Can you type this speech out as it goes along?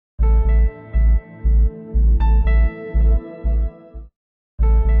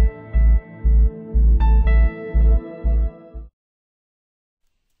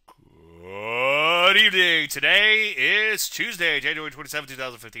Today is Tuesday, January 27,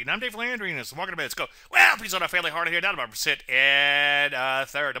 2015. I'm Dave Landry, and it's the market minutes. Go. Well, peace on our family heart here, down about percent and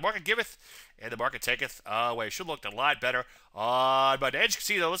third. The market giveth, and the market taketh away. Should look a lot better on Monday. As you can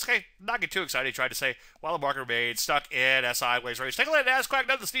see, though, let's not get too excited. Tried to say while the market remains stuck in a sideways range. Take a look at NASDAQ.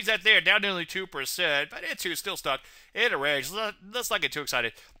 Nothing needs that there, down nearly 2%, but it too is still stuck in a range. Let's not get too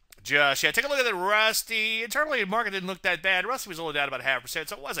excited. Just take a look at the Rusty. Internally, the market didn't look that bad. Rusty was only down about 0.5%,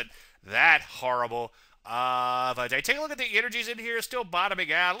 so it wasn't that horrible. But take a look at the energies in here, still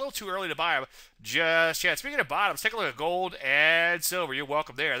bottoming out. A little too early to buy them. Speaking of bottoms, take a look at gold and silver. You're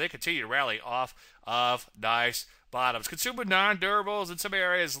welcome there. They continue to rally off of nice bottoms. Consumer non-durables in some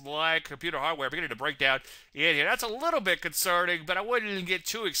areas like computer hardware beginning to break down in here. That's a little bit concerning, but I wouldn't get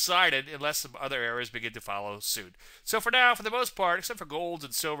too excited unless some other areas begin to follow suit. So for now, for the most part, except for golds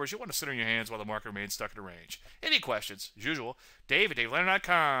and silvers, you want to sit on your hands while the market remains stuck in a range. Any questions? As usual, Dave at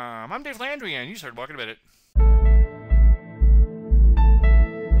DaveLandry.com. I'm Dave Landry, and you heard Market a Minute.